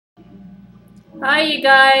Hi you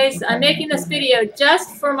guys, I'm making this video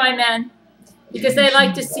just for my men because they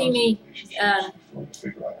like to see me.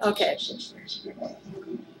 Okay.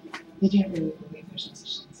 You can't really believe there's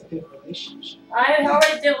such a good relationship. I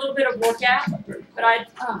already did a little bit of workout, but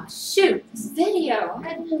oh shoot, this video.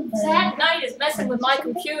 Zack Knight is messing with my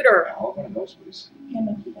computer.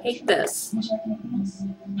 Hate this.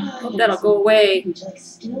 Hope that'll go away.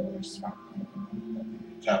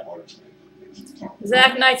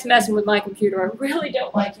 Zack Knight's messing with my computer. I really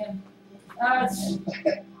don't like him.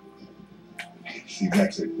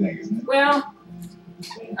 Well,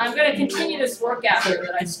 I'm going to continue this workout here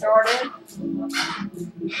that I started. You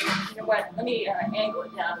know what? Let me angle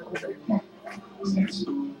it down a little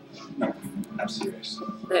bit. I'm serious.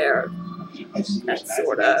 There. That's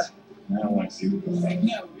sort of. I don't want to see the thing.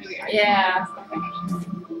 No, really. Yeah.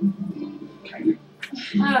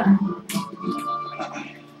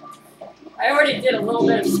 I already did a little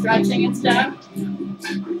bit of stretching and stuff.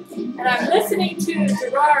 And I'm listening to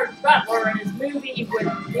Gerard Butler in his movie with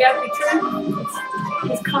The Ugly Truth.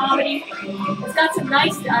 His comedy. It's got some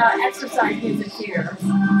nice exercise music here.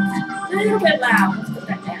 A little bit loud. Let's put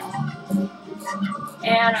that down.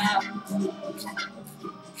 And,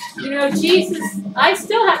 you know, Jesus, I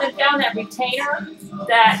still haven't found that retainer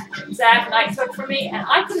that Zack Knight took from me. And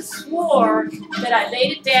I could have swore that I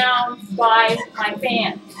laid it down by my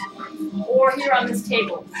fan or here on this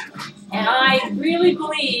table. And I really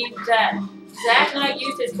believe that Zack Knight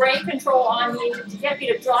used his brain control on me to get me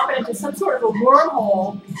to drop it into some sort of a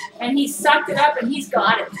wormhole, and he sucked it up and he's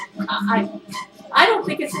got it. I don't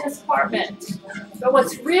think it's in his apartment. But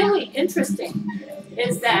what's really interesting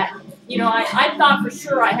is that, you know, I thought for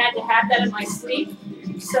sure I had to have that in my sleep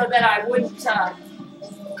so that I wouldn't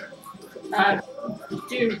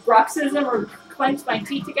do bruxism or clench my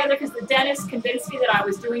teeth together, because the dentist convinced me that I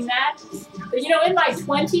was doing that. But you know, in my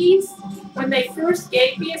 20s, when they first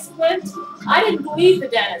gave me a splint, I didn't believe the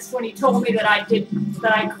dentist when he told me that I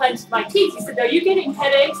clenched my teeth. He said, "Are you getting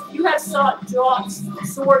headaches? You have sore jaw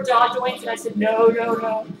joints?" And I said, "No, no,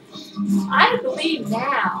 no." I believe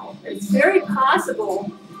now that it's very possible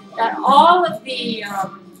that all of the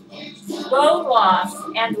bone loss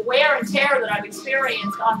and the wear and tear that I've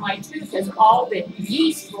experienced on my tooth has all been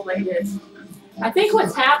yeast related. I think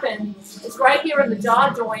what's happened is right here in the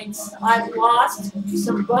jaw joints, I've lost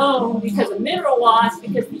some bone because of mineral loss,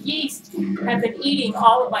 because the yeast have been eating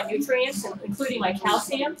all of my nutrients, including my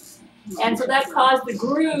calcium. And so that caused the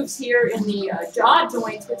grooves here in the jaw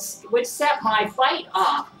joints, which set my bite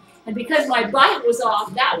off. And because my bite was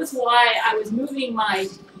off, that was why I was moving my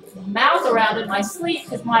mouth around in my sleep,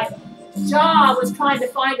 because my jaw was trying to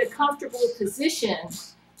find a comfortable position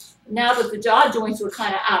now that the jaw joints were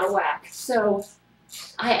kind of out of whack. So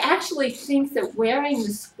I actually think that wearing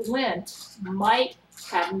the splint might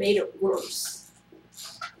have made it worse.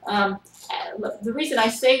 The reason I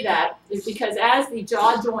say that is because as the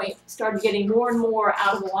jaw joint started getting more and more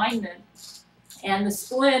out of alignment, and the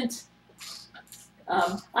splint,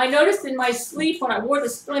 I noticed in my sleep when I wore the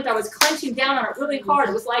splint, I was clenching down on it really hard.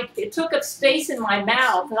 It was like it took up space in my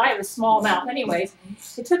mouth, and I have a small mouth anyways.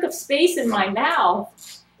 It took up space in my mouth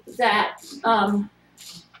that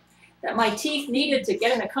that my teeth needed to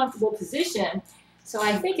get in a comfortable position. So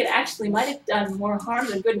I think it actually might have done more harm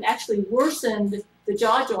than good and actually worsened the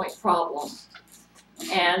jaw joint problem.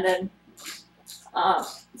 And then,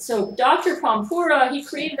 so Dr. Pampura, he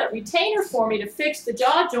created that retainer for me to fix the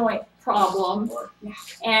jaw joint problem.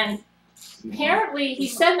 And apparently he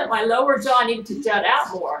said that my lower jaw needed to jut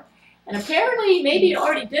out more. And apparently maybe it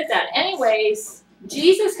already did that. Anyways,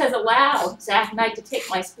 Jesus has allowed Zack Knight to take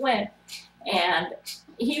my splint, and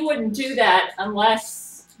he wouldn't do that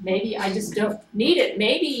unless maybe I just don't need it.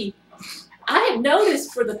 Maybe I have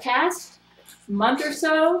noticed for the past month or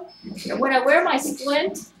so that when I wear my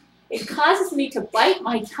splint, it causes me to bite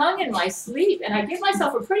my tongue in my sleep, and I give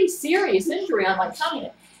myself a pretty serious injury on my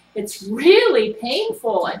tongue. It's really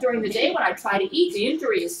painful during the day when I try to eat. The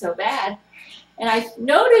injury is so bad. And I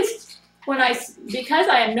noticed because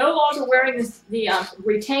I am no longer wearing the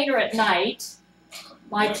retainer at night,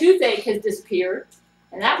 my toothache has disappeared,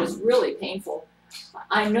 and that was really painful.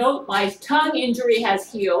 I know my tongue injury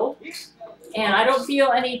has healed, and I don't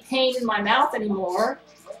feel any pain in my mouth anymore,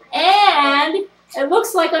 and it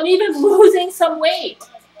looks like I'm even losing some weight.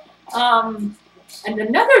 And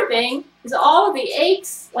another thing is all of the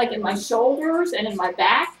aches, like in my shoulders and in my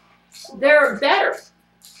back, they're better.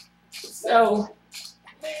 So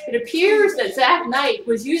it appears that Zack Knight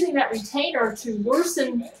was using that retainer to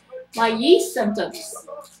worsen my yeast symptoms.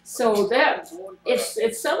 So that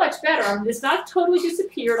it's so much better. I mean, it's not totally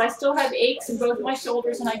disappeared. I still have aches in both of my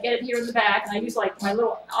shoulders, and I get it here in the back. And I use like my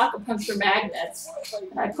little acupuncture magnets,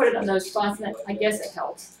 and I put it on those spots, and I guess it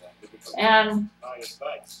helps. And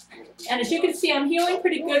as you can see, I'm healing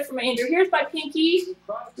pretty good from my injury. Here's my pinky.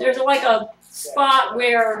 There's like a spot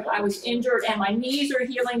where I was injured, and my knees are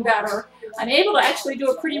healing better. I'm able to actually do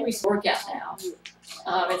a pretty recent workout now.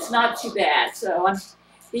 It's not too bad. So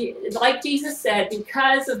like Jesus said,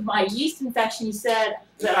 because of my yeast infection, he said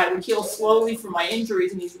that I would heal slowly from my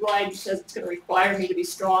injuries, and he's right. He says it's going to require me to be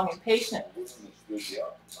strong and patient.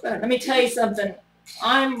 But let me tell you something.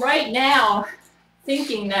 I'm right now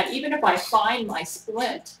thinking that even if I find my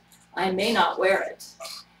splint, I may not wear it,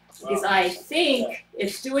 because I think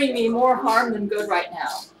it's doing me more harm than good right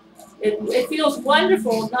now. It feels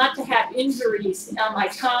wonderful not to have injuries on my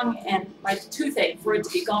tongue and my toothache for it to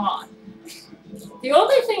be gone. The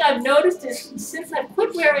only thing I've noticed is since I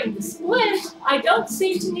quit wearing the splint, I don't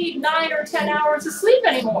seem to need 9 or 10 hours of sleep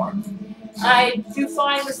anymore. I do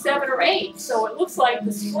fine with 7 or 8, so it looks like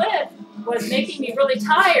the splint was making me really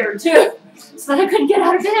tired too, so that I couldn't get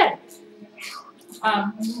out of bed.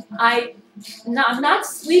 I'm not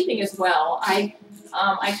sleeping as well. I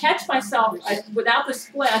catch myself without the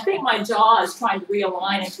splint. I think my jaw is trying to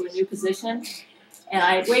realign into a new position. And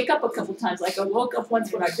I wake up a couple times. Like I woke up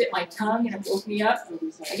once when I bit my tongue and it woke me up.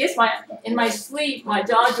 I guess in my sleep, my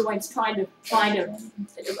jaw joint's trying to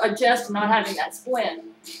adjust to not having that splint,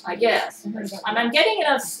 I guess. I'm getting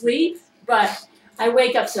enough sleep, but I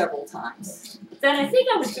wake up several times. But then I think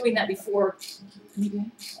I was doing that before.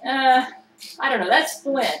 I don't know. That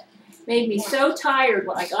splint made me so tired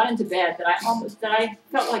when I got into bed that I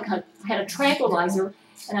felt like I had a tranquilizer.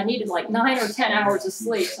 And I needed like 9 or 10 hours of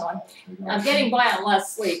sleep, so I'm getting by on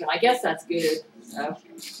less sleep, and I guess that's good. So,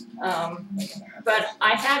 but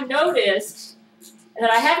I have noticed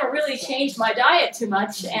that I haven't really changed my diet too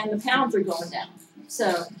much, and the pounds are going down.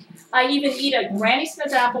 So I even eat a Granny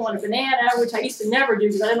Smith apple and a banana, which I used to never do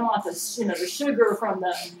because I didn't want the sugar from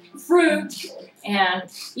the fruit. And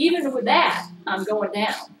even with that, I'm going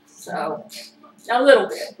down. So a little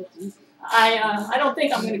bit. I don't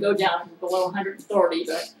think I'm going to go down below 130,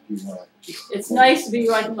 but it's nice to be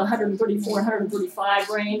right in the 134, 135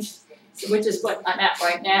 range, which is what I'm at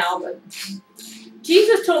right now. But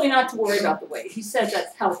Jesus told me not to worry about the weight. He said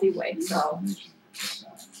that's healthy weight. So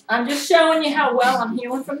I'm just showing you how well I'm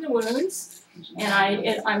healing from the wounds,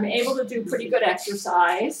 and I'm able to do pretty good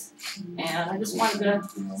exercise. And I just wanted to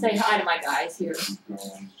say hi to my guys here.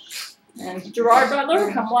 And Gerard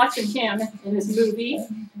Butler, I'm watching him in his movie.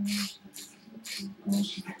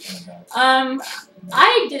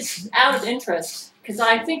 I just, out of interest, because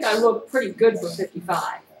I think I look pretty good for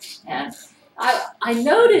 55, and I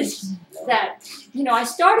noticed that, I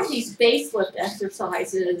started these facelift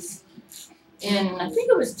exercises in, I think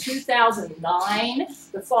it was 2009,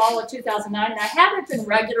 the fall of 2009, and I haven't been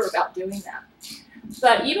regular about doing that.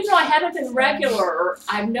 But even though I haven't been regular,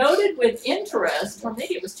 I've noted with interest, or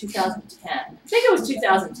maybe it was 2010. I think it was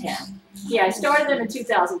 2010. Yeah, I started them in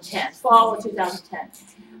 2010, fall of 2010.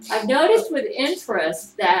 I've noticed with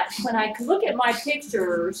interest that when I look at my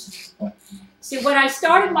pictures, see, when I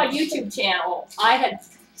started my YouTube channel, I had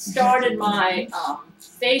started my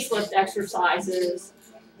facelift exercises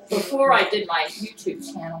before I did my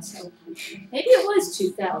YouTube channel. So maybe it was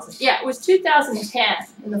 2000. Yeah, it was 2010,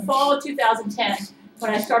 in the fall of 2010,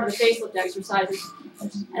 when I started the facelift exercises.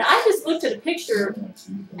 And I just looked at a picture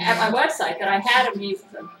at my website that I had of me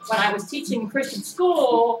when I was teaching in Christian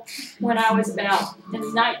school, when I was about in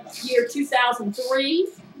the year 2003.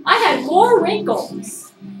 I had more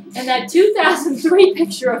wrinkles in that 2003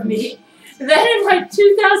 picture of me than in my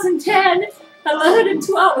 2010, 11, and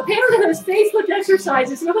 12. Apparently those facelift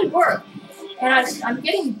exercises really work. And I'm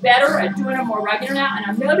getting better at doing them more regular now, and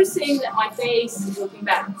I'm noticing that my face is looking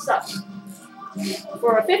better. So,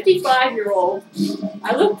 for a 55-year-old,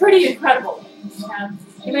 I look pretty incredible.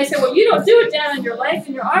 You may say, well, you don't do it down on your legs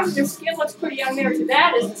and your arms, your skin looks pretty young there. To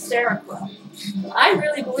that is the Seroquel. I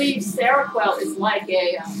really believe Seroquel is like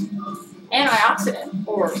a antioxidant,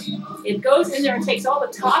 or it goes in there and takes all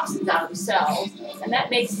the toxins out of the cells, and that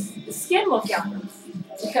makes the skin look younger.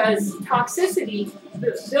 Because toxicity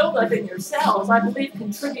buildup in your cells, I believe,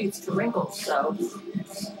 contributes to wrinkles. So,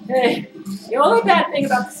 the only bad thing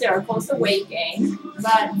about the Seroquel is the weight gain.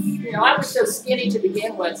 But, I was so skinny to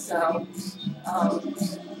begin with, so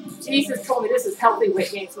Jesus told me this is healthy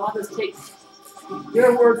weight gain, so I'll just take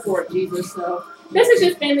your word for it, Jesus. So, this is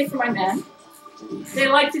just mainly for my men. They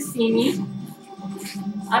like to see me.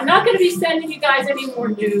 I'm not going to be sending you guys any more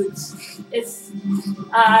nudes. It's,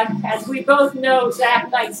 as we both know, Zack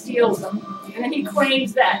Knight steals them. And then he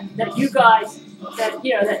claims that you guys, that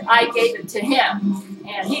I gave it to him.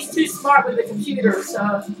 And he's too smart with the computer,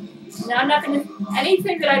 so now I'm not going to,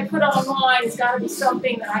 anything that I put online has got to be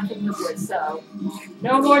something that I can live with, so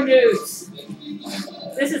no more nudes.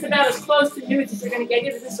 This is about as close to nudes as you're going to get.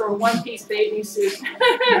 Either this or a one-piece bathing suit.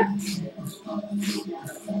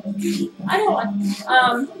 I don't want,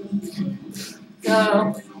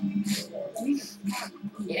 so,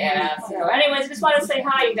 yeah, so anyways, I just want to say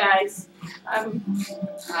hi, you guys.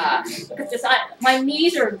 Look at this. My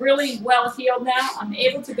knees are really well healed now. I'm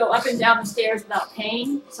able to go up and down the stairs without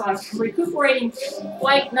pain. So I'm recuperating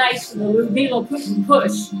quite nice from the Lyudmila Putin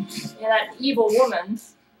push. That evil woman.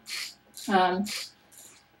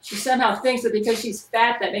 She somehow thinks that because she's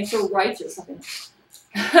fat, that makes her righteous.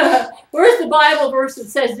 Where's the Bible verse that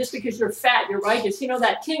says just because you're fat, you're righteous? You know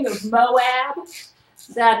that king of Moab,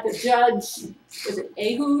 that the judge, was it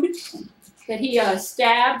Ehud? That he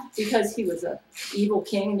stabbed because he was an evil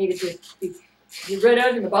king and needed to be rid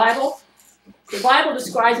of in the Bible. The Bible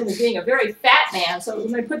describes him as being a very fat man. So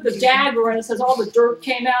when they put the dagger in, it says all the dirt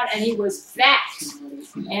came out and he was fat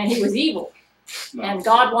and he was evil. And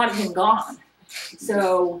God wanted him gone.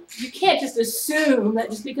 So you can't just assume that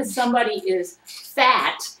just because somebody is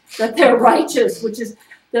fat that they're righteous, which is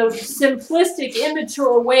the simplistic,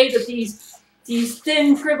 immature way that these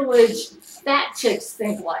thin, privileged fat chicks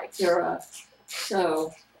think like they're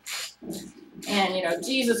so. And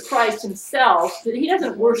Jesus Christ himself, he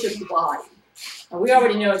doesn't worship the body. We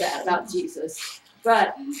already know that about Jesus.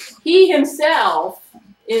 But he himself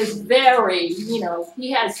is very,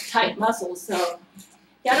 he has tight muscles. So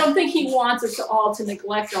I don't think he wants us all to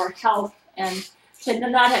neglect our health and to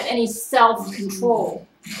not have any self-control.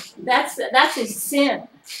 That's a sin.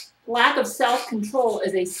 Lack of self-control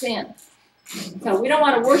is a sin. So we don't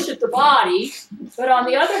want to worship the body, but on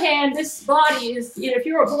the other hand, this body is, if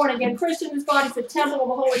you're a born-again Christian, this body's the temple of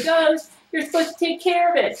the Holy Ghost. You're supposed to take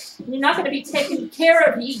care of it. And you're not going to be taken care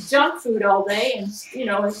of. You eat junk food all day and,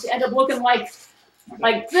 end up looking like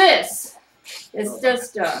this. It's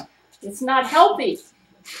just, it's not healthy.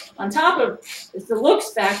 On top of it's the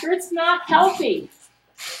looks factor, it's not healthy.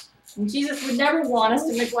 And Jesus would never want us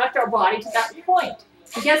to neglect our body to that point.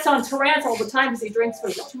 He gets on Tarantula all the time because he drinks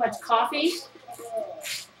too much coffee.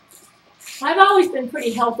 I've always been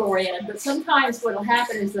pretty health-oriented, but sometimes what will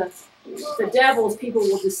happen is the devil's people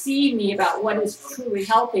will deceive me about what is truly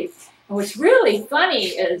healthy. And what's really funny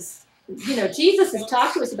is, Jesus has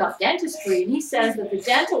talked to us about dentistry, and he says that the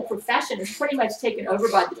dental profession is pretty much taken over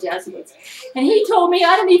by the Jesuits. And he told me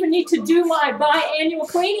I don't even need to do my biannual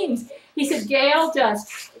cleanings. He said, Gail,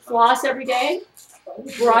 just floss every day,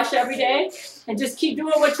 brush every day, and just keep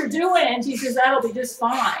doing what you're doing. And he says, that'll be just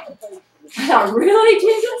fine. I thought, really,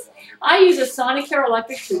 Jesus? I use a Sonicare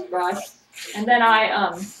electric toothbrush, and then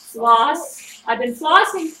I floss. I've been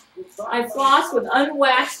flossing. I floss with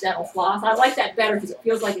unwaxed dental floss. I like that better because it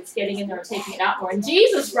feels like it's getting in there and taking it out more. And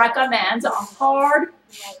Jesus recommends a hard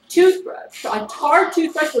toothbrush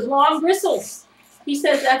with long bristles. He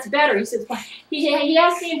says that's better. He says, he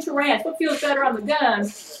asked me in Tarant, what feels better on the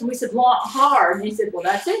gums? And we said, hard. And he said, well,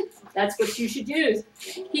 that's it. That's what you should use.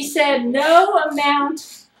 He said, no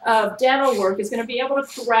amount of dental work is going to be able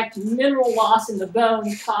to correct mineral loss in the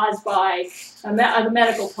bones caused by a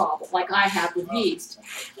medical problem like I have with yeast.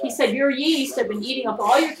 He said, your yeast have been eating up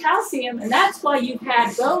all your calcium, and that's why you've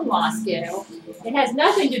had bone loss, Gail. It has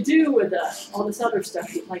nothing to do with all this other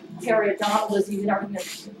stuff, like periodontal disease and everything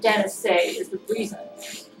that dentists say is the reason.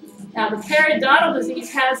 Now, the periodontal disease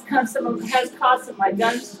has caused some of my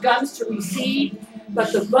gums to recede,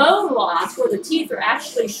 but the bone loss, where the teeth are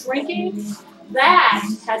actually shrinking, that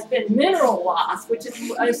has been mineral loss, which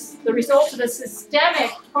is the result of a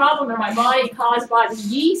systemic problem in my body caused by the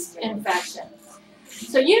yeast infection.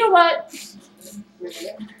 So you know what?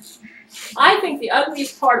 I think the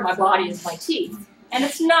ugliest part of my body is my teeth. And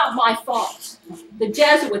it's not my fault. The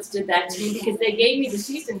Jesuits did that to me because they gave me the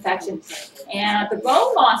yeast infection. And the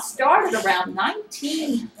bone loss started around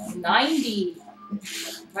 1990.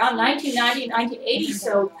 Around 1990, 1980,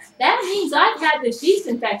 so that means I've had this yeast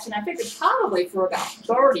infection, I figured probably for about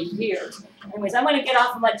 30 years. Anyways, I'm going to get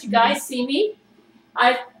off and let you guys see me.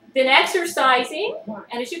 I've been exercising,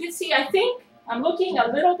 and as you can see, I think I'm looking a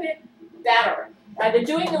little bit better. I've been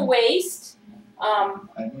doing the waist.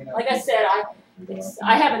 Like I said,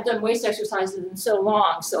 I haven't done waist exercises in so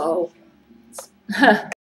long, so